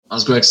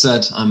As Greg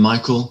said, I'm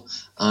Michael,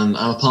 and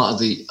I'm a part of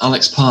the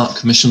Alex Park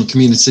missional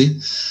community,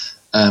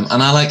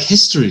 and I like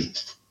history.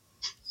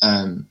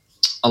 I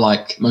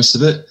like most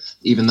of it,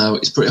 even though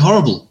it's pretty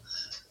horrible.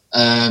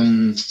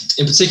 In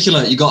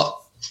particular, you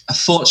got a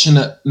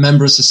fortunate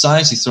member of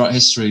society throughout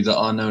history that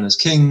are known as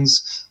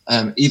kings.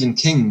 Even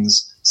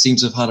kings seem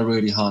to have had a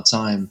really hard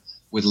time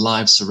with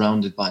lives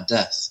surrounded by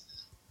death.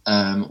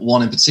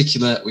 One in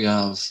particular, we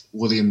have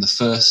William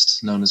I,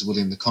 known as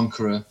William the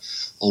Conqueror,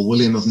 or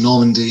William of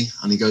Normandy,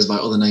 and he goes by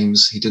other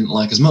names he didn't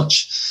like as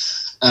much.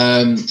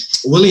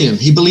 William,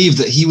 he believed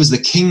that he was the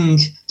king,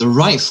 the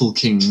rightful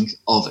king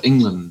of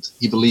England.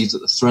 He believed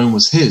that the throne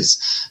was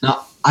his.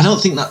 Now, I don't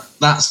think that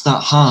that's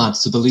that hard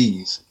to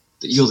believe,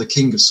 that you're the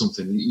king of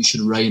something, that you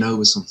should reign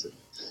over something.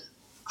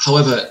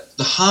 However,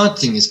 the hard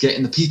thing is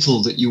getting the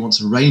people that you want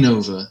to reign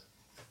over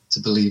to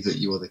believe that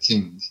you are the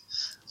king.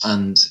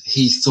 And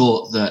he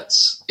thought that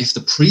if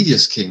the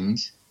previous king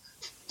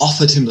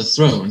offered him the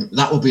throne,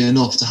 that would be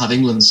enough to have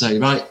England say,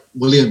 right,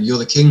 William, you're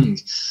the king.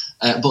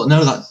 But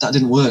no, that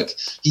didn't work.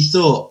 He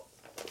thought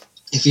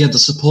if he had the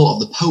support of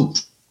the Pope,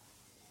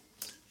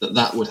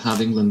 that would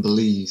have England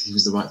believe he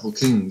was the rightful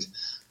king.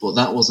 But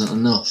that wasn't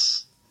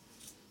enough.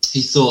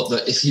 He thought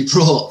that if he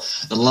brought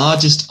the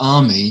largest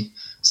army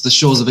to the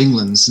shores of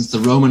England since the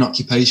Roman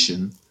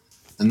occupation,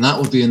 then that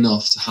would be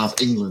enough to have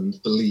England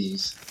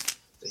believe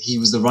that he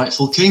was the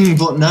rightful king.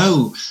 But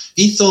no,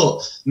 he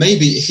thought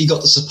maybe if he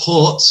got the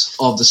support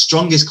of the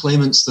strongest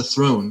claimants to the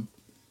throne,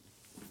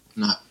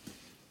 no.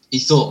 He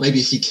thought maybe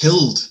if he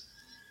killed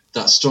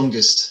that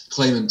strongest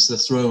claimant to the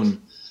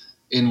throne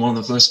in one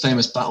of the most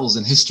famous battles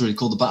in history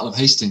called the Battle of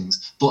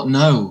Hastings. But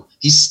no,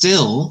 he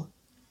still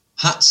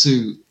had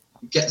to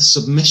get the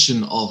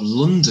submission of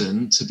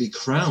London to be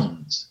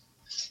crowned.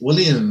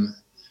 William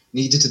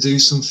needed to do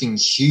something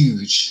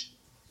huge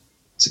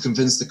to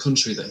convince the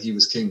country that he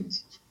was king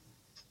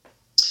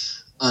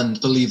and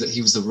believe that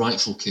he was the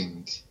rightful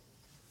king.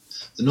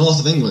 The north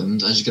of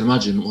England, as you can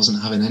imagine,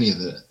 wasn't having any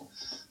of it.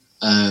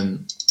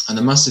 And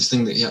the massive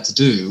thing that he had to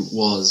do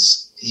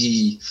was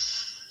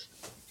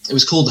it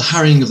was called the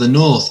Harrying of the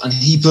North, and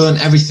he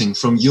burnt everything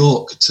from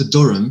York to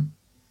Durham.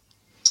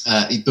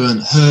 He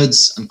burnt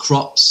herds and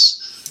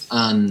crops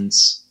and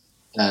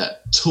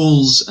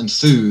tools and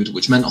food,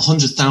 which meant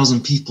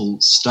 100,000 people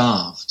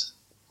starved.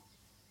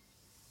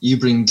 You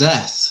bring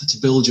death to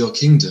build your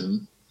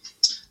kingdom,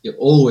 you're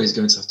always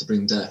going to have to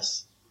bring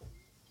death.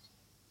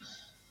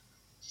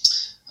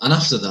 And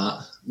after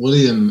that,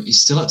 William, he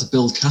still had to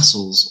build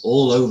castles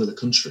all over the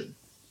country.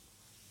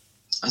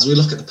 As we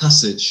look at the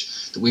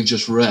passage that we've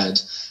just read,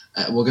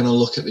 we're going to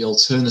look at the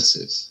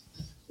alternative,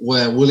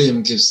 where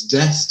William gives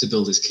death to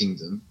build his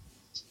kingdom,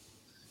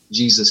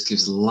 Jesus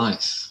gives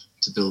life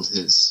to build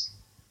his.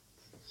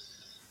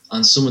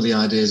 And some of the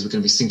ideas we're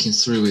going to be thinking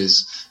through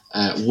is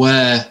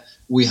where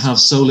we have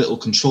so little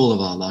control of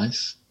our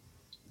life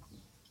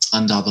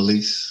and our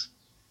belief,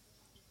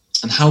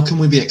 and how can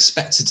we be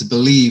expected to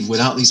believe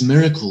without these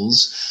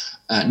miracles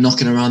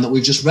knocking around that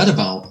we've just read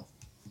about?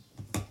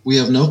 We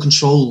have no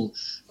control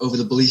over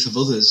the belief of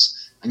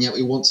others, and yet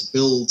we want to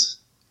build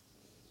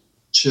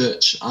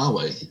church our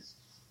way.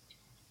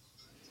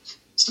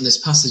 And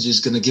this passage is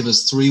going to give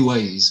us 3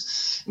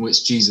 ways in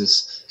which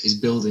Jesus is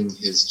building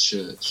his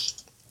church.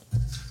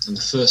 And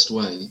the first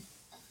way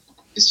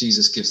is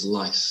Jesus gives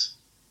life.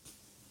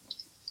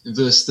 In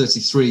verse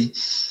 33,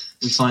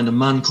 we find a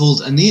man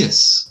called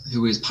Aeneas,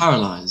 who is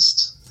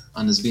paralyzed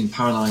and has been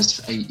paralyzed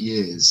for 8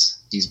 years.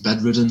 He's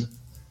bedridden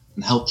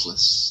and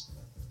helpless.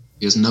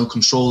 He has no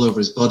control over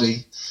his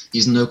body. He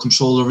has no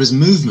control over his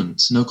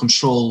movement, no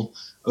control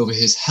over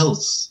his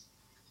health.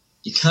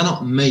 You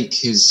cannot make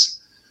his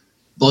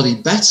body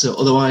better,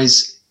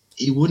 otherwise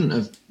he wouldn't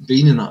have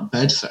been in that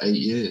bed for 8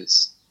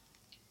 years.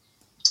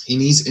 He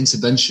needs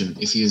intervention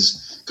if he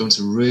is going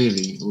to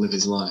really live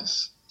his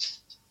life.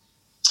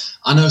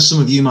 I know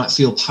some of you might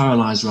feel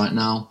paralyzed right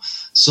now.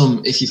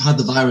 Some, if you've had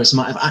the virus,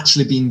 might have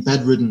actually been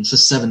bedridden for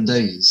 7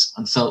 days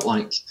and felt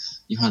like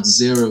you had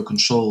zero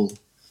control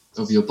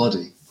over your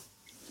body.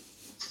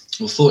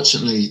 Well,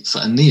 fortunately for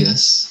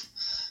Aeneas,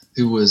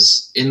 who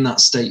was in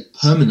that state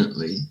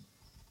permanently,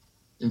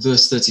 in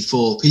verse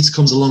 34, Peter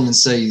comes along and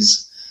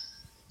says,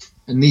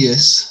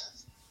 Aeneas,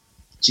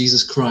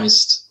 Jesus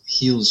Christ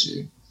heals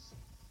you.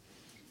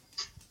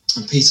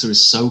 And Peter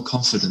is so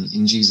confident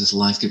in Jesus'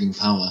 life-giving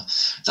power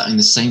that in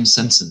the same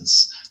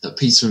sentence that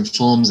Peter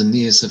informs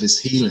Aeneas of his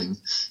healing,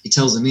 he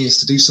tells Aeneas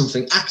to do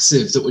something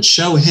active that would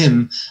show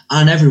him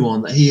and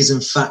everyone that he is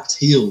in fact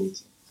healed.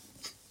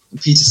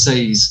 And Peter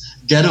says,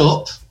 get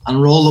up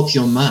and roll up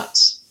your mat.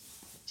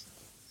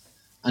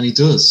 And he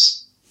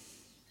does.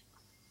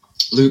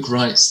 Luke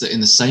writes that in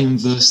the same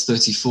verse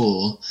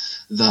 34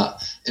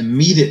 that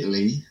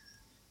immediately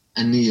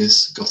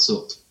Aeneas got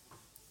up.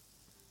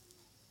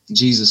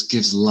 Jesus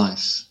gives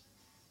life.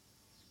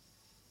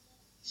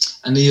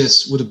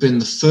 Aeneas would have been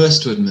the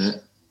first to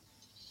admit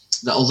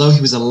that although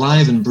he was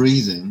alive and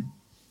breathing,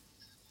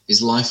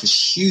 his life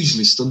was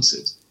hugely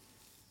stunted.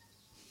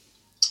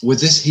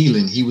 With this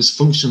healing, he was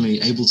functionally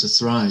able to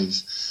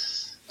thrive,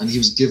 and he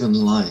was given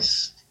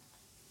life.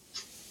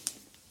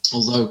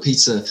 Although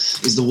Peter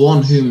is the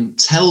one whom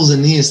tells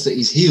Aeneas that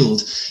he's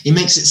healed, he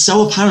makes it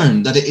so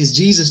apparent that it is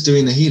Jesus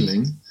doing the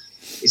healing.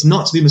 It's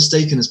not to be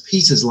mistaken as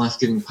Peter's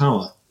life-giving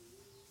power.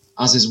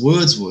 As his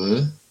words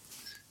were,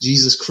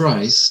 Jesus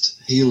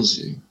Christ heals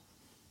you.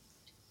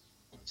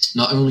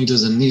 Not only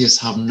does Aeneas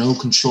have no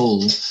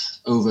control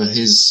over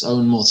his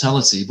own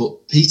mortality,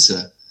 but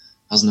Peter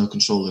has no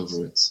control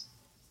over it.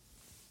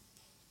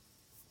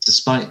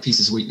 Despite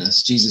Peter's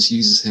weakness, Jesus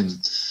uses him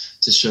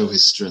to show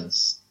his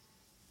strength.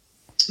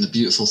 And the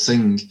beautiful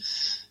thing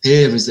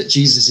here is that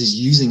Jesus is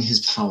using his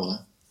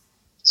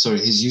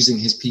he's using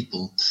his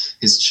people,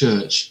 his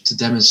church, to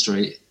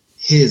demonstrate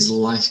his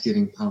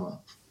life-giving power.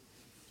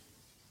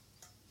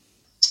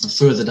 And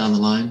further down the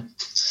line,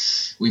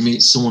 we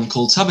meet someone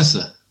called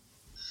Tabitha.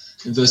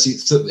 In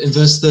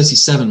verse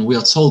 37, we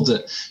are told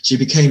that she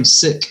became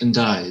sick and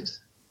died.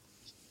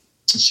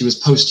 She was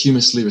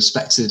posthumously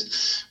respected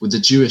with the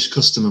Jewish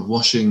custom of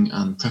washing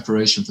and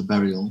preparation for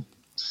burial.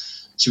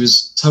 She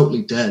was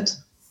totally dead.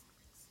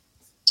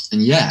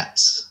 And yet,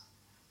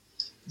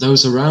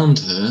 those around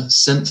her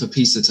sent for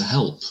Peter to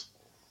help.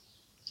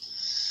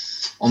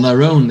 On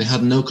their own, they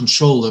had no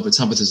control over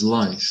Tabitha's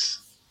life,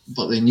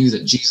 but they knew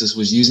that Jesus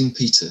was using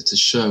Peter to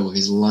show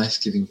his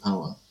life-giving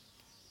power.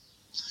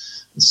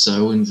 And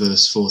so, in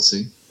verse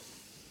 40,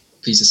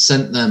 Peter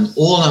sent them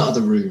all out of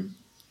the room.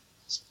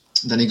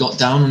 Then he got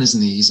down on his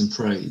knees and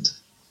prayed.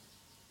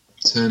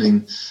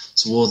 Turning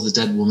towards the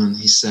dead woman,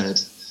 he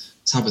said,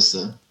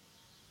 "Tabitha,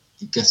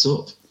 get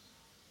up."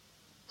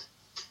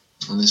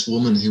 And this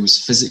woman who was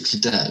physically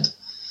dead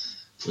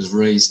was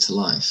raised to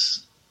life.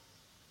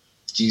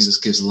 Jesus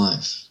gives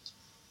life.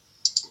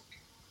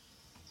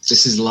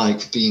 This is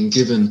like being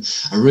given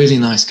a really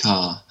nice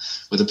car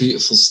with a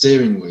beautiful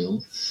steering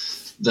wheel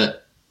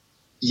that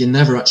you're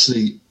never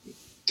actually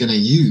going to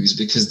use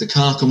because the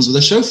car comes with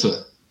a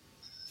chauffeur.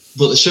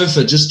 But the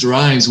chauffeur just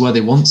drives where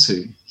they want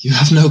to. You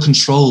have no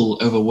control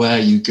over where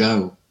you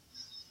go.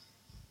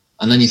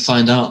 And then you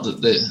find out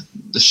that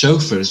the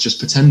chauffeur is just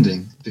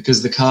pretending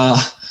because the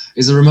car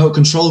is a remote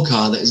control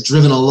car that is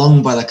driven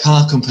along by the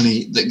car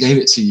company that gave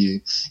it to you.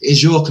 It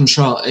is your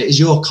control. It is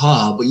your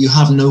car, but you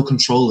have no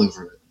control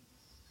over it.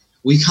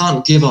 We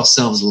can't give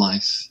ourselves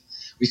life.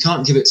 We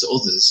can't give it to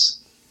others.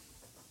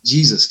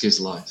 Jesus gives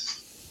life.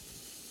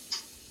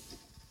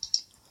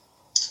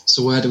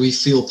 So where do we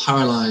feel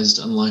paralyzed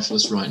and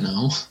lifeless right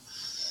now?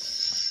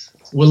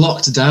 We're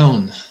locked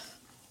down,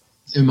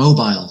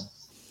 immobile,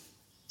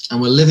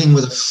 and we're living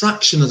with a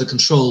fraction of the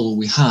control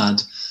we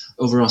had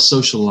over our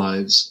social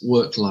lives,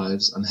 work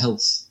lives, and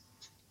health.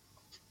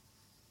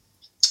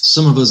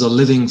 Some of us are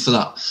living for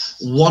that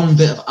one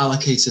bit of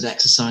allocated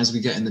exercise we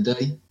get in the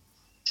day.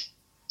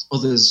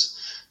 Others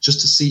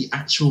just to see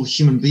actual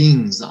human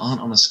beings that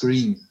aren't on a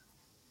screen.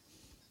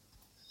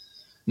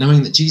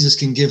 Knowing that Jesus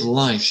can give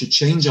life should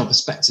change our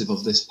perspective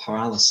of this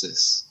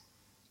paralysis.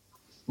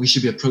 We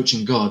should be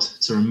approaching God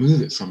to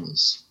remove it from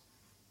us.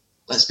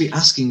 Let's be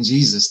asking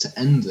Jesus to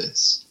end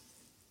this.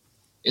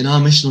 In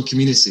our missional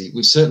community,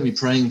 we've certainly been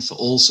praying for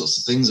all sorts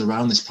of things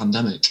around this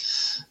pandemic,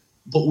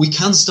 but we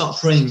can start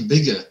praying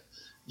bigger.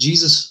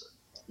 Jesus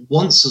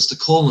wants us to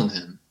call on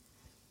him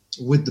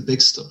with the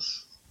big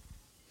stuff.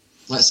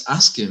 Let's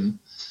ask him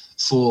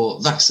for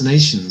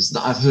vaccinations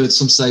that I've heard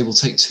some say will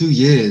take 2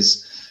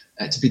 years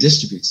to be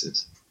distributed.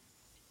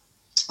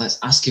 Let's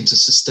ask him to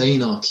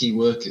sustain our key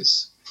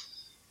workers.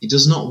 He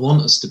does not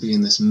want us to be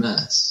in this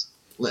mess.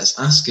 Let's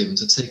ask him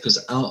to take us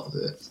out of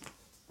it.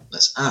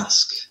 Let's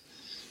ask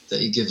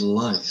that he give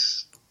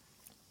life.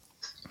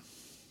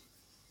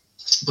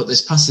 But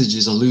this passage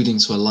is alluding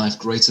to a life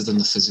greater than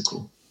the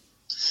physical.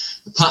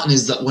 The pattern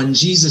is that when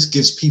Jesus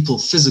gives people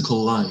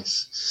physical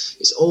life,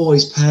 it's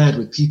always paired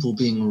with people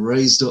being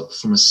raised up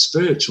from a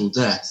spiritual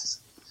death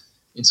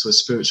into a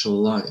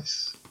spiritual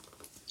life.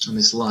 And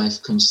this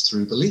life comes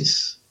through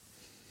belief.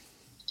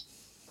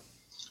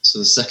 So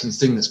the second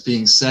thing that's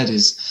being said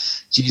is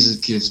Jesus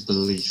gives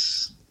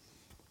belief.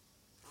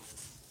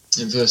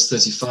 In verse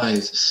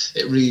 35,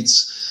 it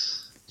reads,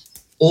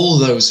 "All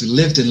those who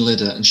lived in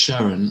Lydda and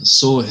Sharon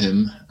saw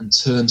him and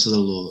turned to the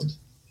Lord."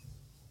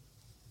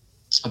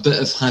 A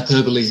bit of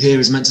hyperbole here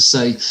is meant to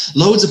say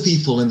loads of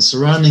people in the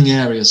surrounding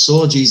area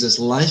saw Jesus'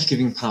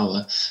 life-giving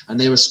power and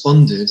they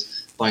responded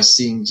by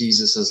seeing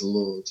Jesus as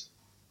Lord.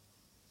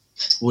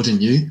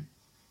 Wouldn't you?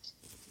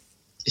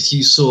 If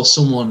you saw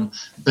someone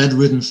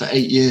bedridden for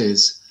 8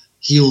 years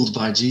healed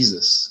by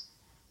Jesus,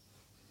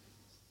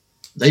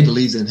 they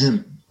believed in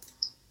him.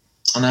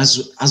 And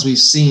as we've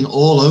seen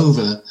all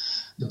over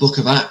the book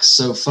of Acts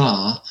so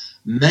far,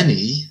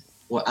 many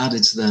were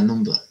added to their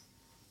number.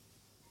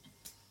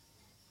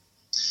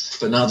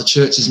 But now the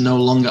church is no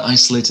longer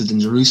isolated in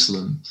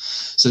Jerusalem.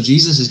 So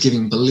Jesus is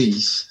giving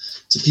belief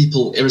to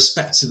people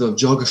irrespective of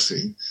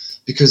geography,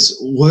 because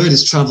word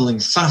is traveling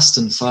fast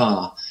and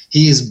far.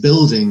 He is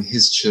building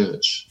his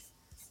church.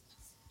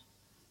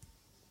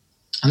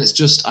 And it's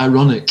just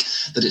ironic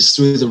that it's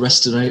through the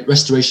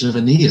restoration of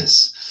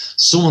Aeneas,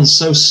 someone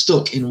so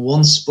stuck in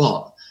one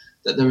spot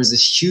that there is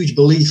this huge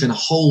belief in a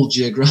whole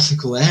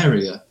geographical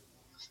area.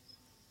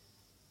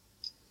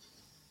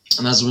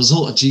 And as a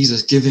result of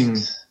Jesus giving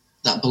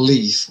that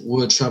belief,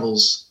 word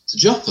travels to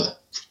Joppa,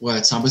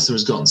 where Tabitha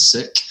has gotten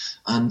sick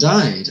and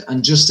died.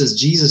 And just as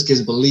Jesus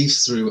gives belief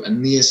through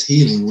Aeneas'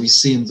 healing, we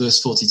see in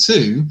verse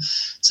 42,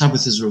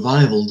 Tabitha's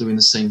revival doing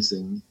the same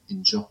thing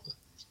in Joppa.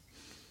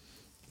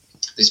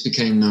 This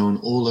became known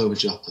all over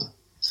Joppa,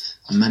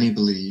 and many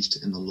believed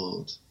in the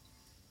Lord.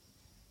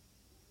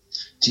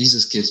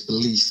 Jesus gives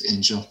belief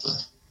in Joppa.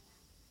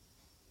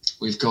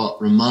 We've got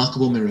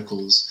remarkable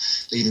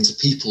miracles leading to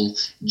people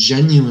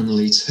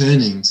genuinely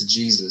turning to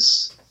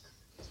Jesus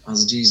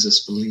as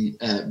Jesus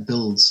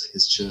builds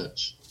his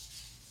church.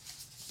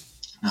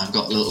 Now I've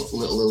got a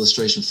little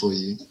illustration for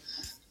you.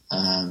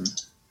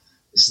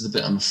 This is the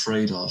bit I'm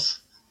afraid of.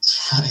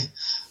 Right.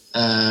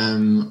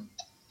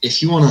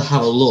 If you want to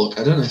have a look,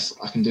 I don't know if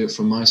I can do it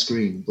from my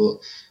screen, but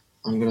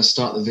I'm going to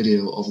start the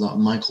video of that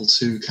Michael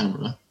 2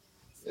 camera.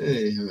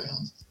 Hey, here I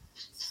am.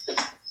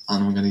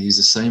 And I'm going to use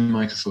the same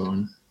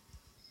microphone.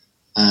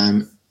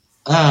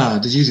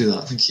 Did you do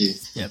that? Thank you.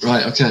 Yep.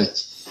 Right, okay.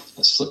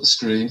 Let's flip the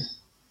screen.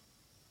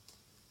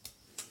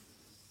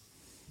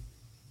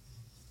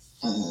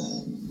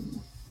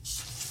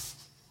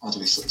 How do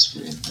we flip the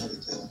screen? There we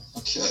go.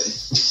 Okay.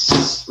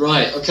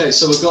 Right, okay,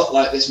 so we've got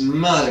like this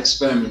mad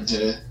experiment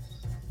here.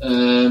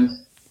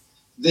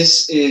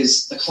 This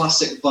is a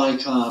classic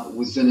bicarb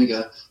with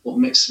vinegar, but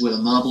mixed with a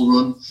marble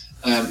run.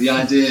 The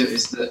idea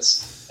is that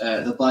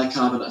the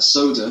bicarbonate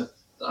soda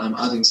that I'm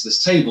adding to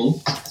this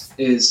table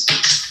is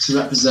to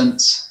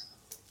represent,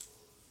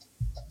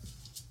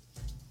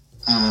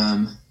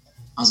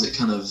 as it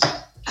kind of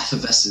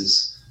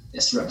effervesces,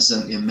 it's to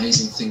represent the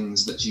amazing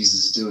things that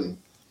Jesus is doing.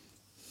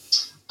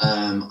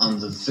 And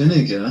the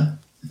vinegar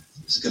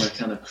is going to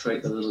kind of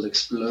create the little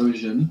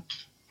explosion,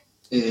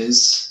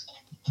 is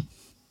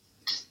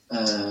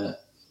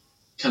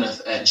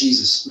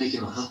Jesus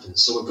making that happen.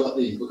 So we've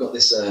got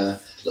this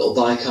little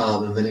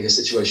bicarb and vinegar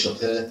situation up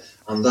here,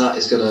 and that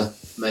is going to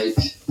make,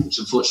 which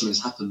unfortunately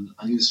has happened.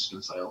 I knew this was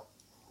going to fail.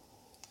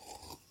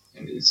 I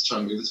need to try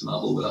and move this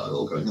marble without it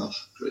all going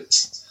off. Great.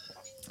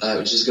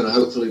 Which is going to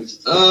hopefully.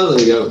 Oh, there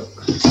we go.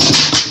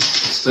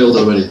 It's failed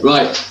already.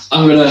 Right.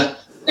 I'm going to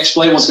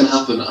explain what's going to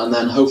happen, and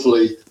then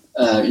hopefully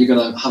you're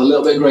going to have a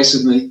little bit of grace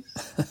with me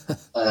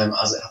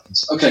as it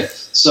happens. Okay,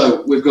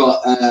 so we've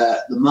got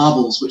the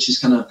marbles, which is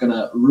kind of going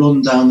to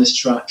run down this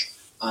track,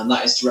 and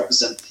that is to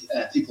represent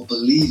people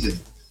believing.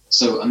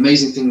 So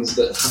amazing things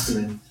that are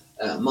happening.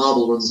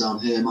 Marble runs down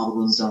here, marble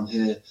runs down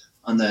here,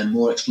 and then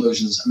more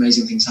explosions,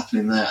 amazing things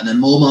happening there, and then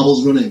more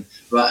marbles running.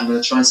 Right, I'm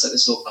going to try and set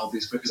this up. I'll be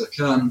as quick as I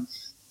can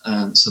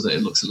so that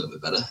it looks a little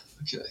bit better.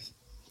 Okay.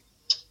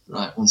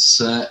 Right, one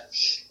sec.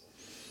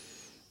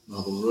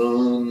 Marble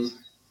run.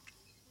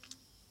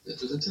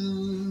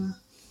 Da-da-da-da.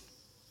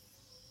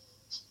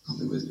 I'll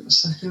be with you in a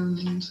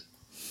second.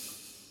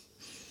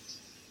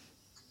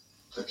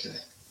 Okay.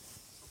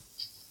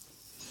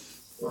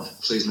 Right,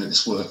 please make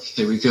this work.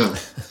 Here we go.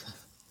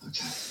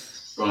 Okay.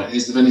 Right,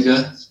 here's the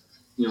vinegar.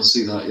 You'll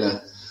see that, yeah.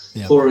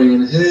 Yep. Pouring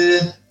in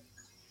here.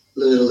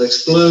 Little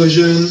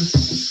explosion.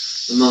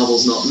 The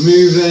marble's not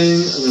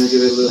moving. I'm going to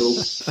give it a little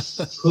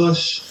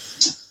push.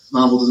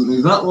 Marble doesn't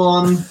move that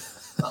one.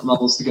 That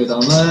marble's to go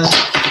down there.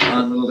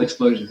 And a little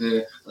explosion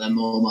here. And then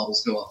more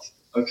marbles go off.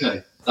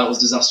 Okay, that was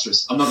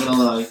disastrous. I'm not going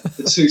to lie.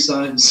 The 2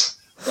 times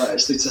that I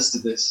actually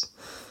tested this,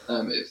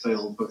 it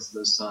failed both of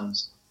those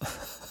times.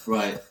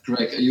 Right,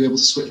 Greg, are you able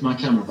to switch my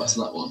camera back to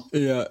that one?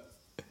 Yeah.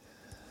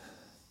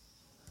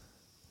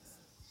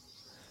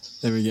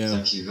 There we go.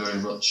 Thank you very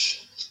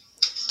much.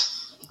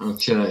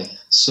 Okay,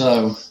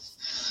 so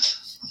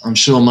I'm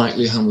sure Mike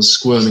Lehan was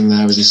squirming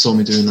there as he saw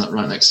me doing that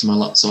right next to my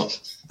laptop,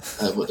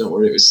 but don't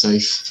worry, it was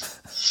safe.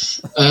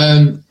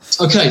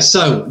 Okay,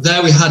 so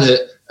there we had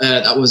it.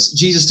 That was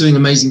Jesus doing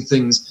amazing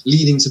things,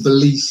 leading to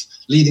belief,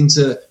 leading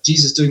to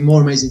Jesus doing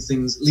more amazing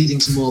things, leading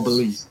to more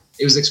belief.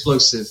 It was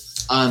explosive,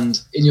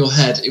 and in your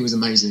head, it was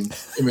amazing.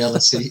 In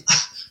reality,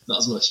 not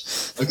as much.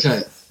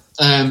 Okay.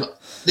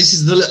 This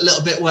is the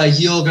little bit where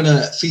you're going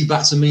to feed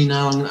back to me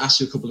now. I'm going to ask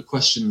you a couple of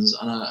questions,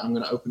 and I'm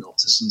going to open it up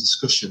to some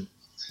discussion.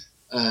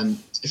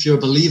 If you're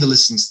a believer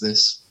listening to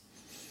this,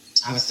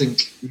 have a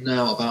think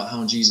now about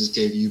how Jesus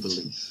gave you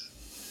belief.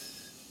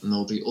 And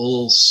there'll be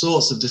all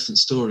sorts of different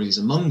stories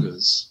among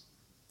us.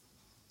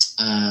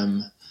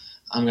 I'm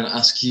going to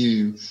ask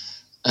you,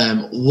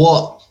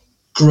 what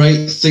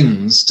great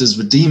things does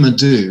Redeemer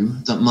do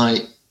that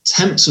might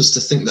tempt us to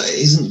think that it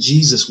isn't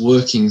Jesus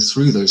working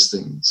through those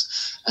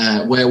things,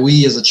 where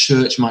we as a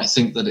church might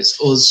think that it's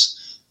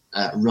us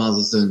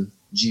rather than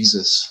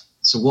Jesus.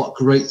 So what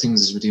great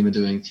things is Redeemer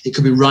doing? It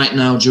could be right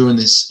now during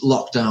this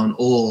lockdown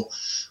or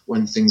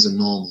when things are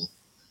normal.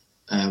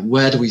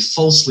 Where do we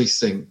falsely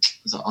think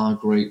that our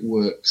great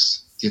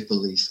works give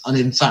belief? And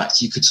in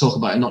fact, you could talk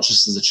about it not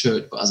just as a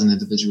church, but as an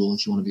individual,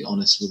 if you want to be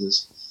honest with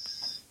us.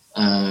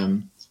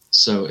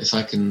 So if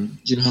I can,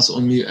 do you know how to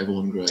unmute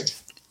everyone, Greg?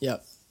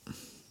 Yep.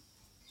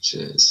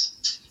 Cheers.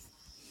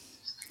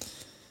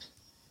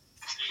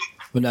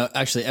 Well, no,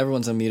 actually,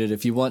 everyone's unmuted.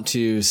 If you want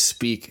to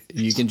speak,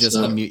 you can just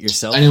unmute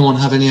yourself. Anyone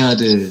have any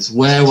ideas?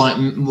 Where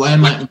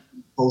might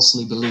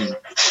falsely believe?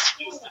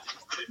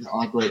 that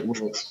are great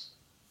works.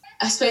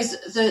 I suppose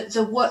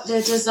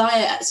the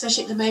desire,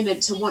 especially at the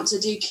moment, to want to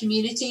do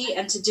community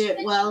and to do it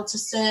well, to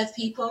serve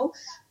people,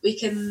 we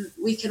can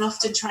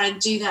often try and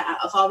do that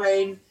out of our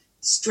own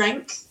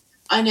strength.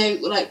 I know,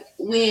 like,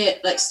 we're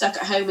like stuck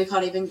at home, we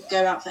can't even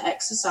go out for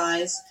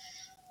exercise,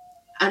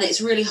 and it's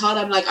really hard.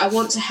 I'm like, I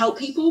want to help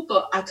people,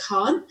 but I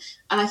can't,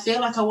 and I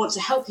feel like I want to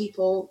help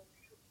people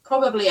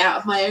probably out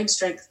of my own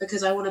strength,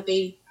 because I want to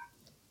be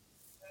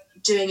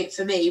doing it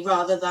for me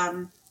rather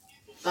than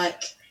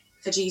like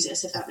for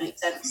Jesus, if that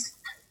makes sense.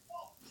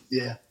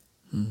 Yeah.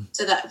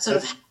 So that sort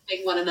of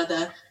helping one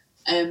another.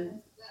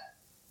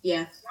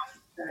 Yeah,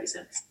 that makes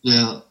sense.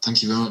 Yeah,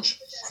 thank you very much.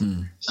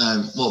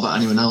 What about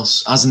anyone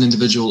else, as an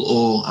individual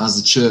or as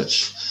the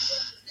church?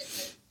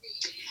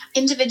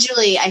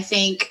 Individually, I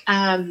think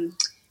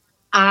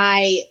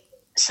I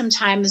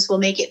sometimes will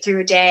make it through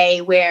a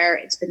day where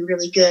it's been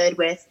really good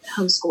with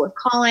homeschool with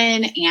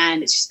Colin,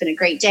 and it's just been a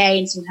great day.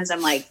 And sometimes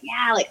I'm like,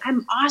 yeah, like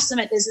I'm awesome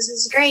at this. This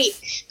is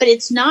great. But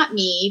it's not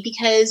me,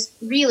 because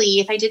really,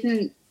 if I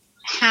didn't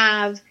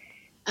have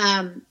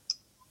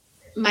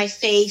my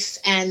faith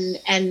and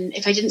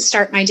if I didn't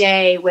start my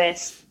day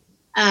with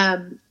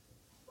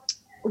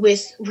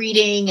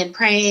reading and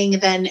praying,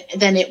 then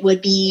it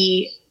would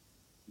be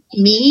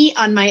me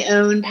on my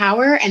own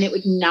power, and it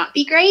would not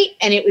be great,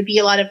 and it would be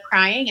a lot of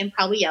crying and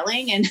probably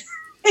yelling, and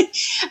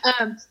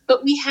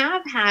but we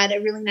have had a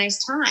really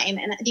nice time.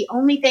 And the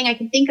only thing I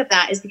can think of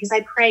that is because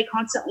I pray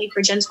constantly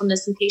for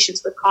gentleness and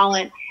patience with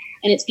Colin,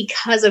 and it's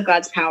because of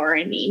God's power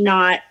in me,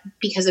 not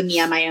because of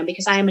me on my own,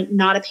 because I am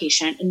not a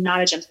patient and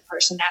not a gentle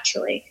person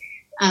naturally,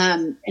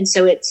 and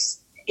so it's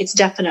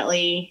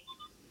definitely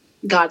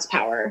God's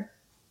power,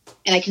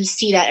 and I can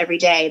see that every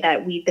day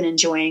that we've been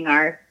enjoying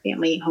our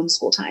family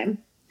homeschool time.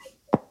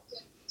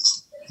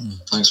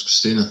 Thanks,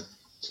 Christina.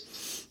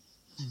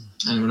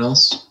 Anyone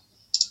else?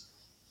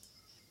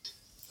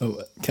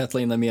 Oh,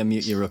 Kathleen, let me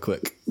unmute you real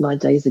quick. My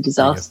day's a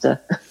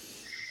disaster.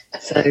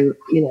 So,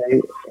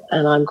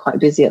 and I'm quite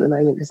busy at the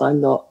moment because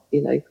I'm not,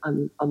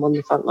 I'm on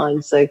the front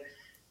line. So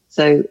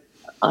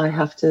I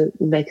have to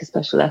make a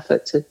special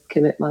effort to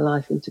commit my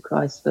life into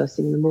Christ first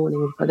thing in the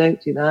morning. If I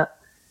don't do that,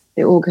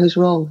 it all goes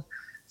wrong.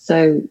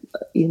 So,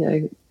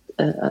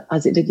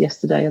 as it did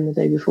yesterday and the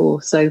day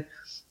before. So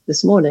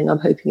this morning, I'm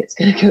hoping it's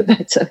going to go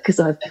better, because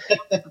I've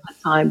had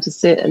time to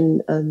sit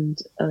and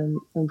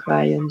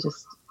pray and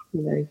just,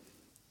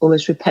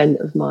 almost repent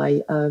of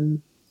my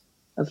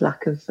of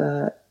lack of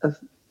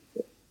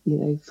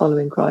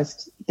following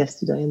Christ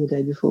yesterday and the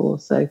day before.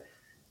 So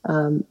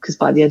because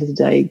by the end of the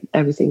day,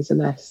 everything's a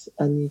mess,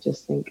 and you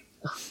just think,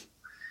 oh.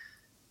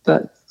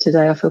 But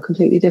today I feel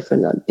completely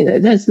different.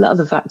 There's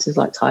other factors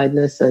like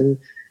tiredness and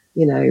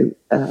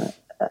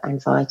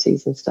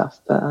anxieties and stuff,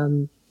 but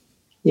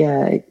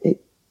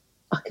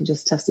I can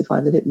just testify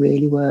that it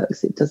really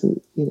works. It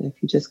doesn't, if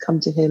you just come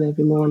to him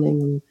every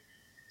morning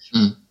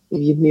and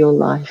give him your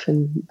life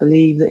and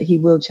believe that he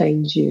will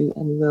change you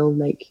and will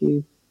make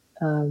you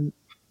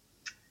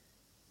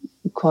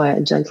quiet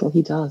and gentle,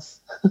 he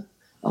does.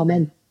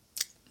 Amen.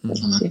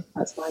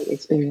 That's my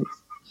experience.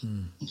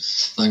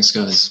 Thanks,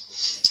 guys.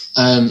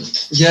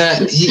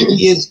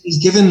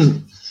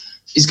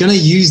 He's going to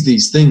use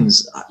these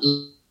things.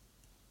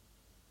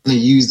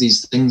 Use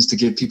these things to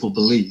give people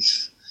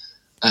belief.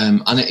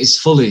 And it is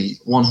fully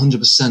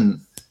 100%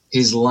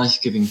 his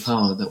life-giving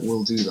power that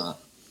will do that.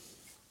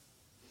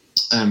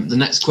 The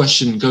next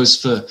question goes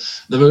for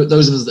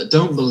those of us that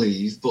don't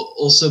believe, but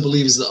also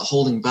believers that are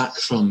holding back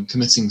from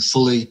committing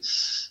fully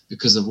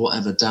because of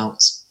whatever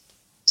doubt.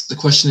 The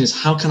question is,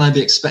 how can I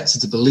be expected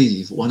to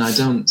believe when I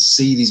don't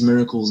see these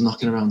miracles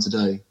knocking around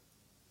today?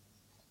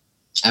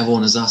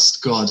 Everyone has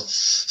asked God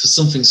for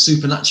something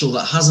supernatural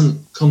that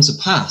hasn't come to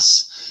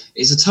pass.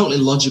 It's a totally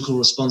logical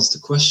response to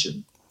the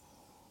question.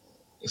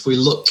 If we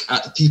look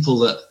at the people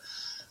that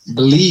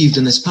believed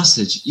in this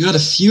passage, you had a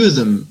few of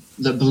them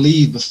that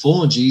believed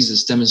before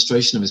Jesus'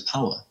 demonstration of his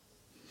power.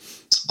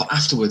 But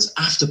afterwards,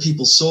 after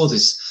people saw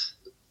these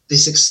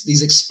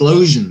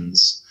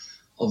explosions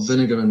of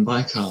vinegar and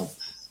bicarb,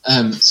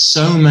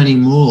 so many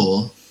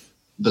more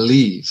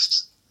believed.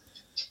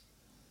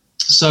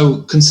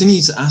 So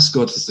continue to ask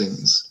God for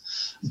things,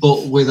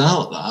 but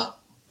without that,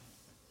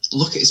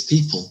 look at his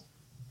people.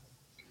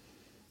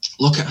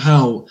 Look at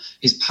how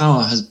his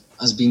power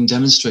has been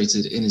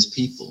demonstrated in his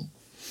people.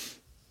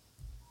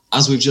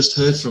 As we've just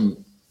heard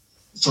from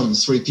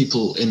three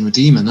people in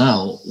Redeemer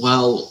now,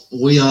 well,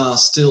 we are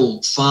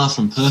still far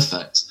from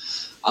perfect.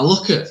 I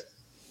look at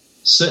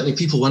certainly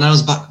people when I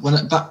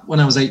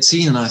was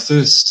 18 and I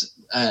first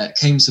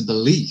came to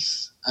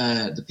belief,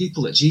 the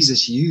people that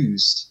Jesus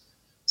used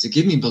to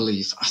give me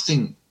belief, I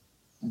think,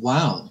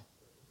 wow,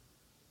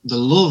 the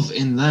love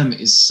in them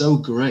is so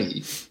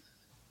great.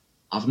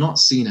 I've not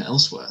seen it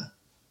elsewhere.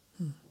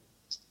 And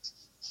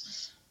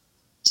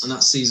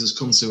that sees us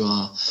come to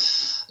our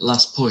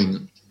last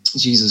point.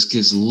 Jesus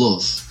gives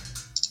love.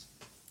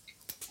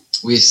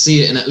 We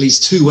see it in at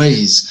least two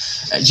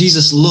ways.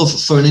 Jesus' love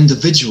for an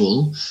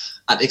individual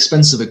at the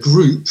expense of a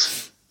group,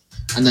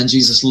 and then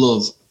Jesus'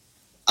 love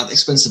at the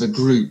expense of a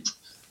group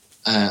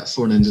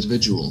for an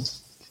individual.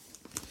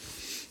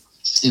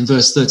 In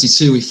verse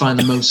 32, we find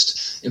the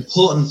most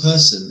important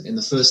person in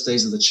the first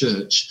days of the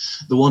church,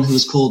 the one who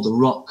was called the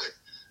Rock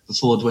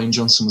before Dwayne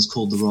Johnson was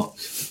called the Rock.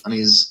 And he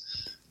is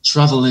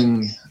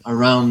traveling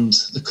around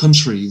the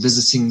country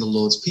visiting the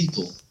Lord's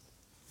people.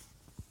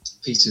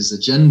 Peter's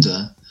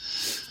agenda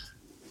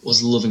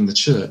was loving the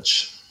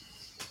church.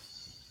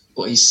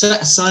 But he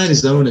set aside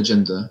his own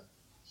agenda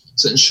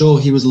to ensure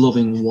he was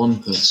loving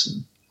one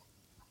person.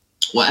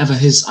 Whatever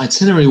his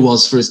itinerary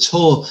was for his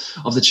tour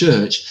of the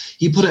church,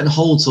 he put it on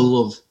hold to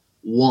love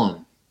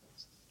one.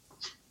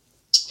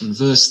 In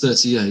verse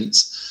 38,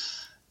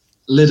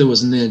 Lydda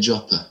was near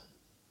Joppa.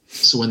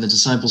 So when the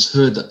disciples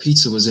heard that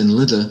Peter was in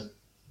Lydda,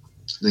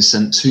 they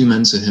sent 2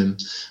 men to him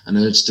and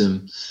urged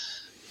him,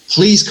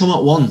 "Please come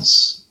at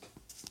once."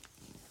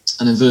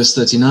 And in verse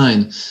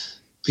 39,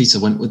 Peter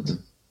went with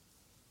them.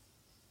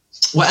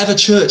 Whatever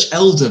church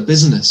elder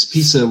business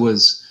Peter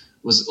was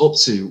up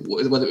to,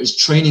 whether it was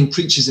training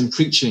preachers in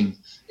preaching,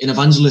 in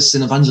evangelists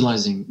in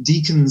evangelizing,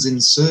 deacons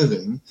in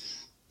serving,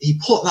 he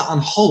put that on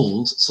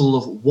hold to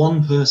love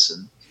one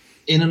person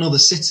in another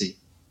city.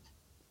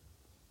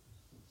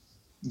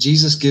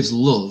 Jesus gives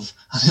love,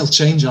 and he'll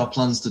change our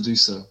plans to do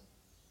so.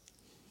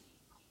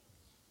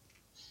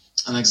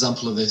 An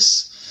example of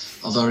this,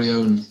 our very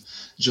own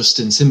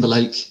Justin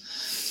Timberlake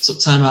took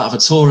time out of a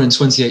tour in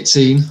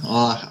 2018.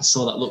 I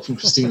saw that look from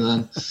Christina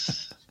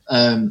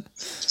then.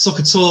 Took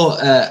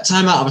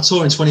time out of a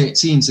tour in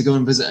 2018 to go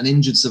and visit an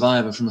injured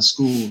survivor from a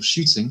school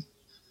shooting.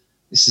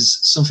 This is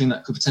something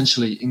that could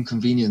potentially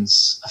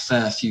inconvenience a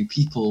fair few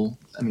people,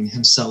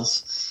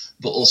 himself,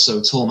 but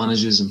also tour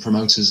managers and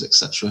promoters,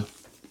 etc.,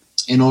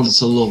 in order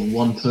to love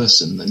one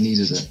person that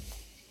needed it.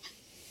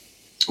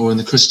 Or in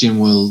the Christian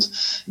world,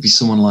 it'd be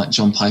someone like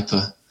John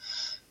Piper,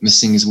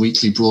 missing his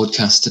weekly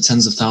broadcast to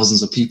tens of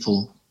thousands of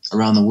people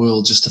around the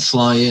world just to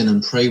fly in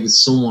and pray with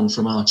someone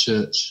from our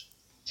church.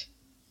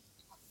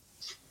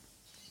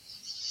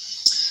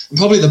 And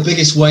probably the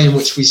biggest way in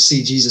which we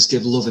see Jesus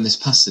give love in this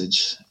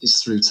passage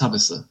is through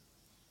Tabitha.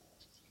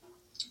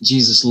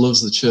 Jesus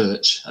loves the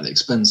church at the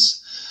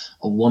expense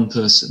of one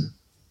person.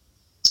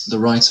 The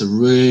writer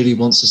really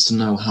wants us to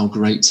know how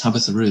great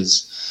Tabitha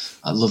is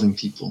at loving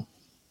people.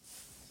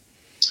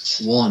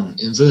 1.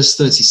 In verse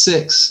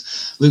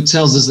 36, Luke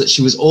tells us that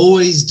she was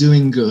always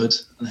doing good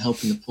and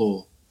helping the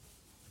poor.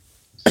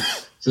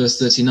 Verse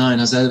 39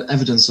 has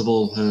evidence of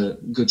all her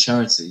good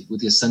charity with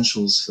the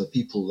essentials for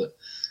people that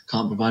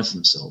can't provide for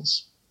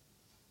themselves.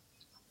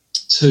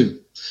 2.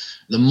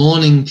 The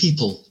mourning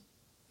people.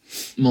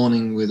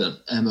 Mourning with an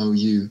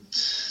M-O-U.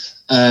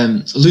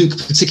 Luke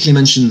particularly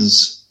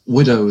mentions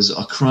widows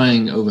are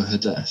crying over her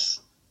death.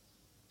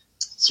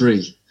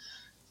 3.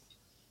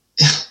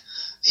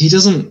 He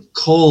doesn't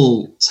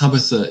call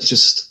Tabitha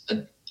just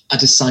a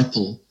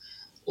disciple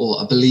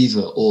or a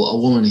believer or a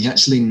woman. He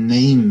actually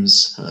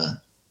names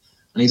her.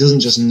 And he doesn't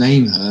just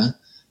name her,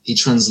 he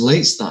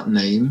translates that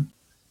name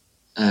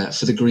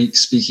for the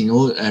Greek-speaking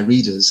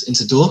readers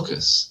into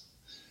Dorcas,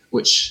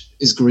 which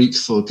is Greek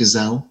for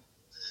gazelle,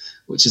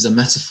 which is a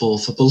metaphor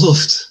for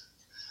beloved.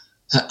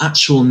 Her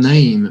actual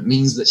name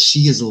means that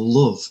she is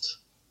loved.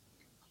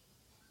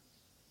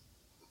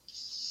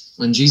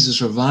 When Jesus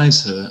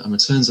revives her and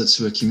returns her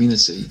to a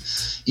community,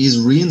 he is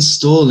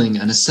reinstalling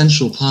an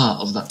essential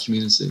part of that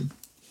community,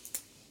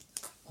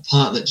 a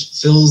part that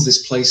fills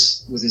this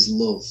place with his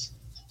love.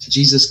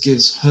 Jesus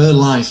gives her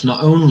life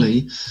not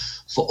only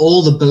for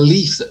all the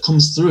belief that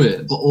comes through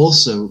it, but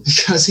also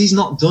because he's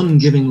not done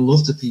giving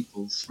love to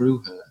people through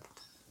her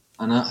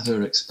and at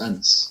her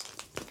expense.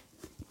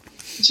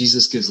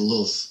 Jesus gives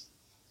love,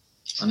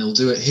 and he'll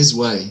do it his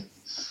way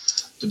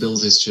to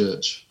build his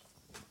church.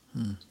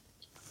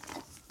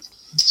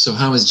 So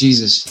how is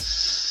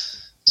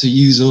Jesus to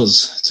use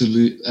us to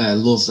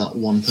love that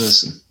one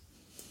person?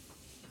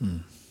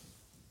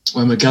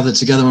 When we're gathered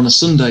together on a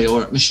Sunday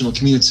or at missional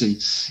community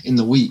in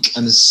the week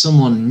and there's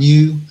someone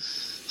new,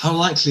 how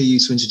likely are you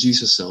to introduce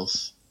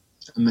yourself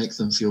and make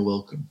them feel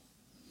welcome?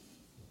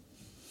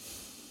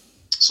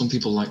 Some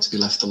people like to be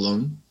left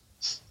alone,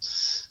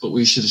 but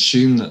we should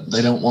assume that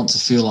they don't want to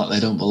feel like they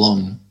don't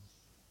belong.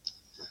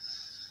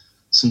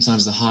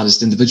 Sometimes the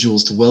hardest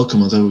individuals to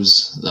welcome are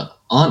those that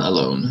aren't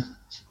alone.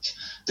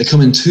 They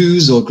come in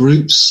twos or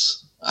groups.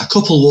 A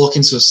couple walk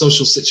into a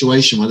social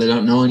situation where they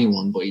don't know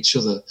anyone but each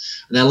other,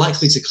 and they're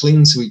likely to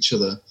cling to each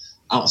other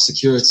out of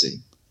security.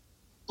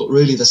 But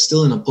really, they're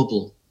still in a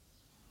bubble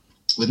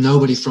with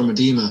nobody from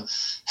Redeemer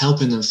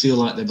helping them feel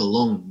like they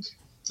belong.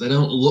 They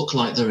don't look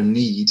like they're in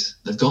need.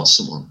 They've got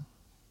someone.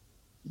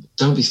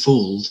 Don't be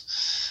fooled.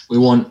 We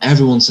want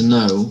everyone to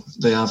know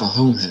they have a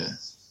home here.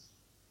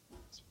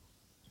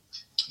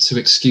 2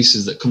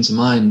 excuses that come to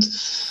mind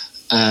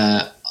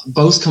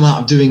both come out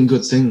of doing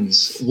good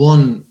things.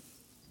 One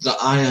that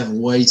I have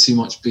way too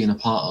much being a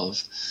part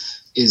of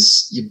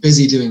is you're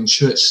busy doing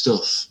church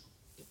stuff.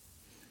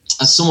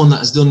 As someone that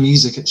has done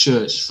music at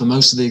church for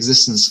most of the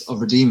existence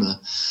of Redeemer,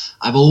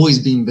 I've always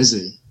been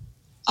busy.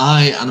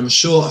 I, and I'm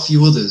sure a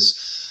few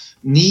others,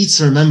 need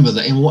to remember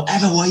that in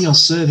whatever way you're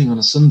serving on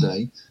a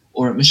Sunday,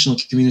 or at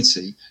Missional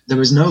Community,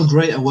 there is no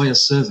greater way of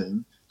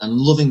serving than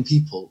loving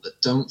people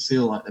that don't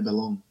feel like they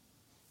belong.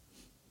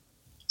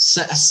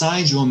 Set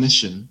aside your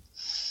mission,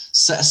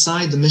 set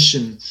aside the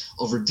mission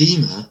of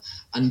Redeemer,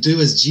 and do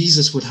as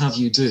Jesus would have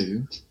you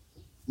do.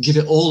 Give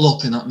it all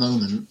up in that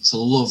moment to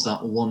love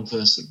that one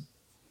person.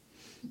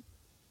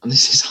 And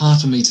this is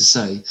hard for me to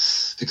say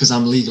because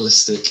I'm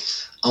legalistic.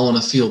 I want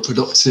to feel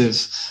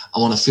productive. I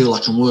want to feel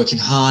like I'm working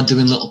hard,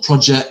 doing little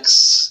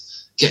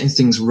projects, getting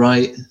things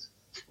right.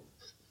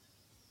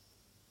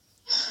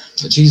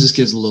 But Jesus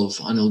gives love,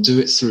 and he'll do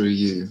it through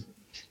you,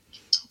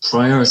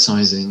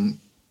 prioritizing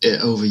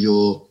it over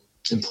your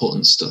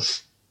important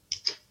stuff.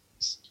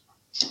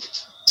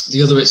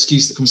 The other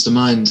excuse that comes to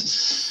mind,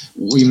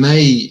 we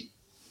may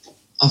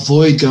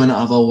avoid going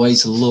out of our way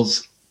to love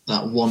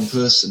that one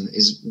person,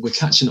 is we're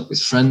catching up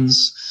with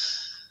friends.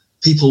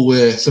 People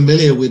we're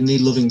familiar with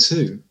need loving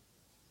too.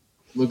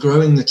 We're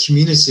growing the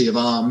community of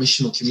our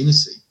missional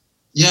community.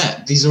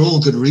 Yeah, these are all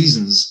good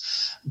reasons.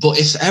 But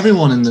if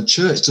everyone in the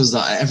church does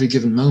that at every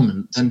given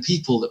moment, then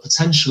people that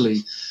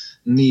potentially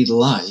need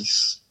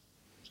life,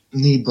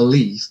 need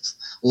belief,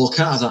 walk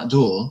out of that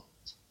door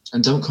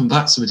and don't come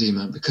back to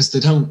Redeemer because they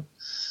don't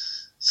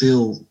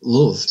feel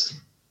loved.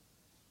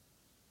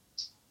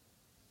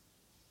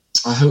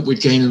 I hope we'd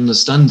gain an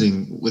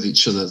understanding with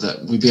each other,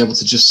 that we'd be able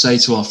to just say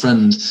to our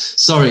friend,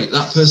 sorry,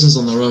 that person's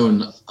on their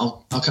own,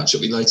 I'll catch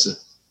up with you later,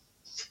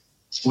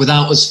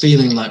 without us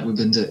feeling like we've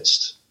been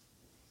ditched.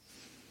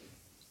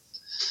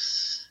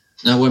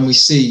 Now, when we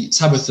see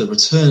Tabitha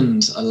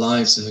returned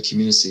alive to her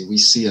community, we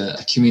see a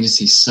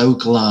community so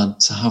glad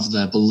to have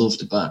their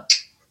beloved back.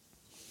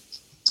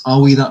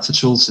 Are we that for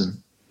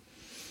Chilton?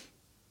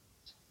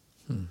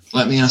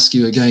 Let me ask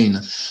you again,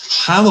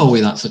 how are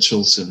we that for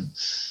Chilton?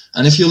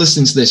 And if you're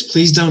listening to this,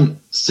 please don't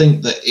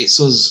think that it's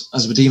us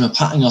as Redeemer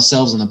patting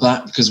ourselves on the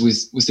back because we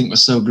think we're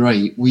so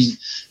great. We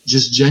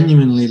just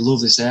genuinely love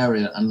this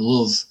area and we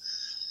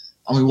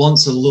want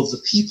to love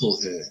the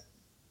people here.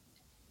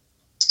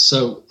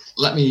 So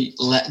let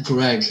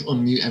Greg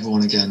unmute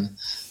everyone again.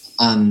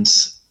 And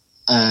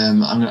I'm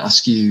going to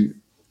ask you,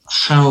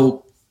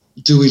 how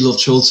do we love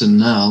Chilton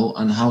now,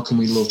 and how can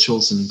we love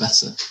Chilton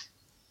better?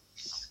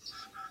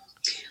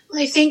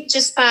 Well, I think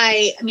just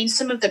by,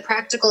 some of the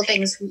practical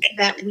things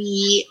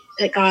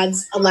that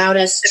God's allowed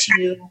us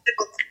to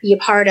be a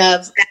part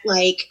of,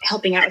 like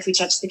helping out with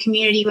Reach Out to the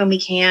Community when we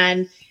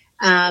can,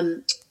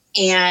 and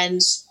in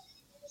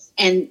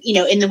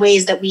the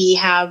ways that we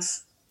have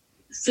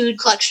food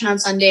collection on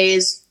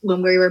Sundays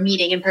when we were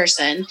meeting in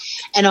person,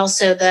 and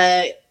also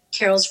the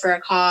Carols for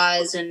a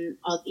Cause and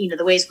all,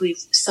 the ways we've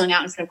sung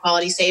out in front of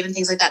Quality Save and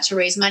things like that to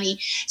raise money.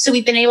 So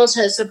we've been able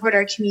to support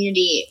our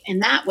community in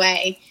that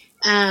way.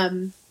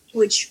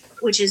 Which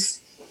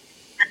is,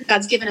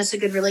 God's given us a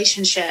good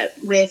relationship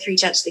with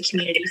Reach Out to the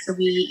Community. So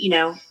we,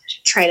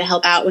 try to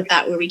help out with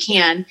that where we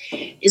can.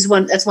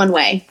 That's one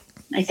way,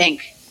 I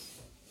think.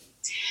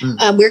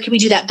 Where can we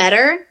do that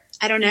better?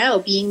 I don't know.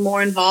 Being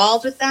more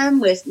involved with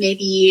them, with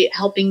maybe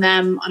helping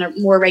them on a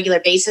more regular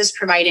basis,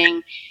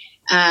 providing,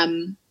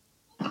 I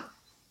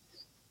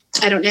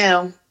don't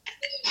know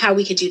how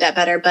we could do that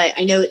better, but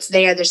I know it's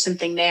there. There's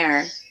something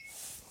there.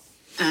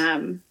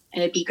 And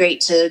it'd be great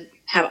to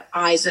have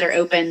eyes that are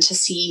open to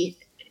see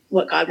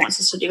what God wants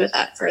us to do with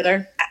that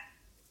further.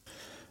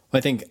 Well,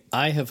 I think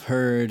I have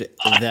heard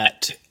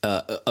that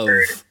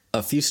of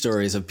a few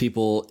stories of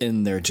people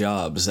in their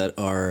jobs that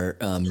are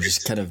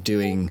just kind of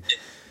doing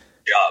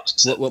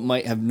what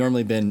might have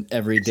normally been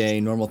everyday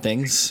normal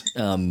things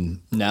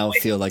now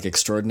feel like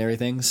extraordinary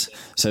things.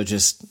 So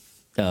just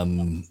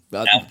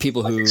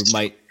people who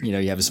might,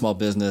 you have a small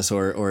business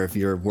or if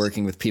you're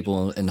working with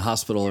people in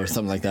hospital or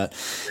something like that,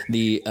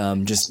 the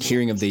just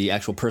hearing of the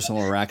actual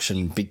personal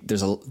interaction,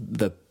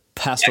 the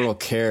pastoral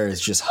care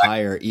is just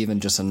higher, even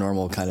just a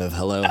normal kind of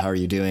hello, how are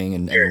you doing,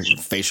 and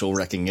facial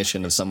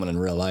recognition of someone in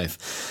real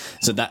life.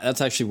 So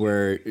that's actually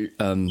where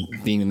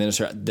being the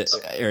minister, the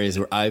areas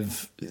where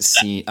I've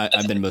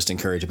been most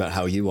encouraged about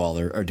how you all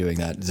are doing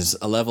that. There's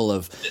a level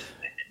of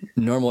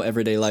normal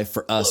everyday life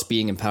for us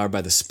being empowered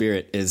by the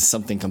Spirit is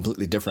something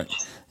completely different,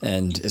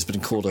 and it's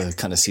been cool to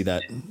kind of see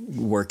that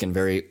work in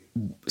very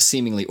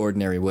seemingly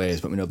ordinary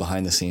ways, but we know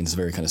behind the scenes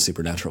very kind of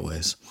supernatural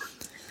ways.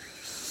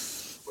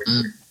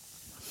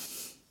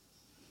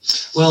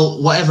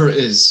 Well, whatever it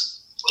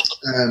is,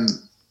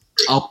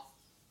 I'll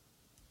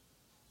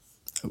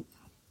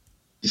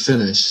be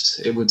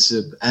finished. It would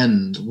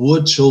end.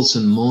 Would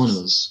Chilton mourn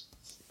us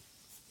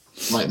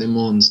like they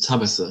mourned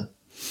Tabitha,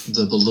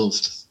 the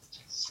beloved?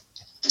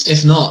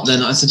 If not,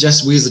 then I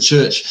suggest we as a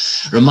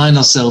church remind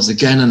ourselves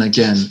again and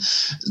again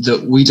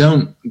that we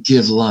don't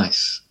give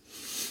life.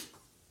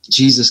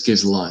 Jesus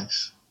gives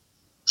life,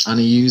 and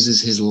he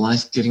uses his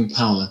life-giving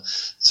power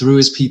through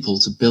his people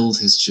to build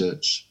his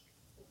church.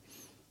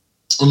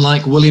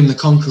 Unlike William the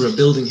Conqueror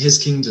building his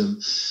kingdom,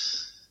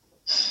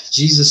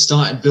 Jesus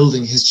started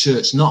building his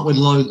church, not with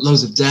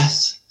loads of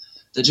death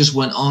that just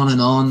went on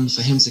and on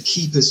for him to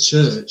keep his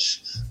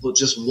church, but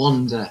just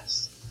one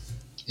death,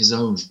 his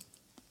own.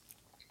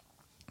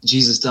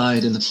 Jesus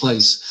died in the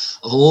place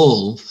of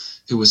all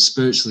who were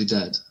spiritually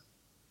dead.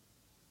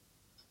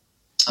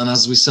 And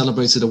as we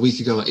celebrated a week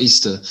ago at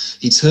Easter,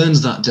 he turned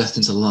that death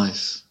into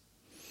life,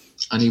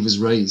 and he was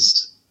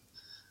raised.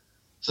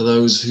 For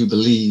those who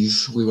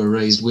believe we were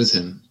raised with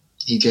him,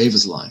 he gave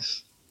us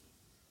life.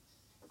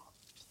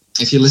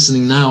 If you're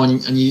listening now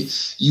and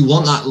you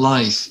want that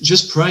life,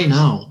 just pray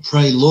now.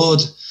 Pray,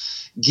 Lord,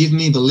 give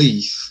me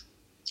belief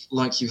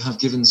like you have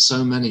given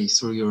so many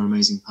through your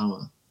amazing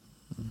power.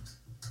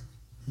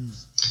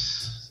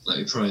 Let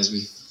me pray as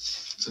we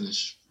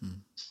finish.